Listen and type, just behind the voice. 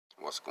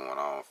What's going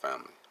on,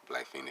 family?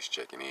 Black Phoenix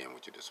checking in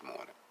with you this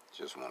morning.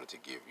 Just wanted to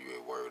give you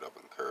a word of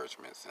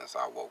encouragement since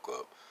I woke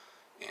up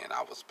and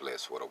I was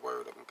blessed with a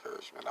word of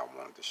encouragement. I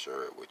wanted to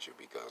share it with you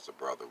because the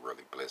brother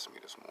really blessed me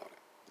this morning.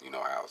 You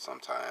know how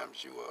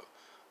sometimes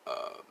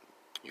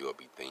you'll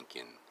be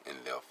thinking in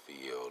left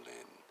field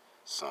and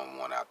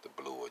someone out the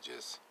blue will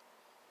just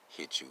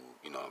hit you,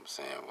 you know what I'm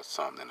saying, with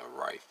something in the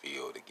right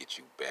field to get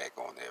you back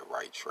on that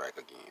right track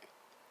again.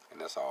 And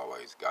that's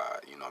always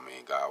God. You know what I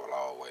mean? God will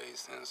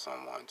always send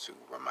someone to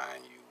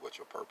remind you what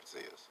your purpose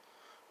is,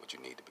 what you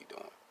need to be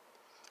doing.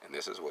 And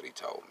this is what he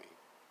told me.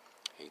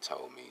 He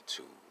told me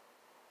to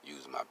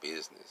use my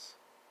business,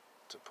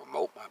 to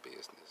promote my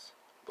business,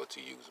 but to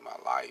use my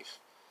life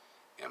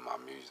and my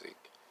music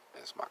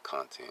as my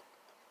content,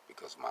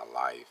 because my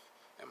life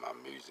and my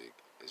music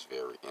is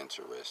very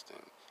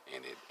interesting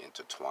and it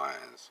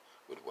intertwines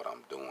with what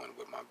I'm doing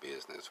with my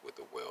business, with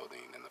the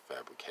welding and the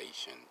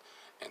fabrication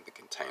and the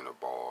container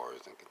bars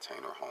and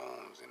container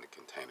homes and the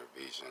container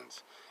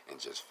visions, and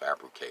just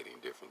fabricating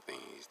different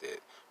things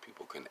that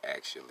people can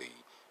actually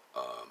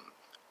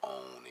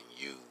own and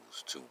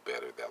use to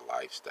better their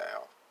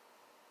lifestyle.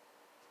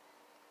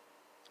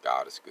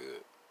 God is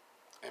good.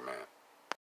 Amen.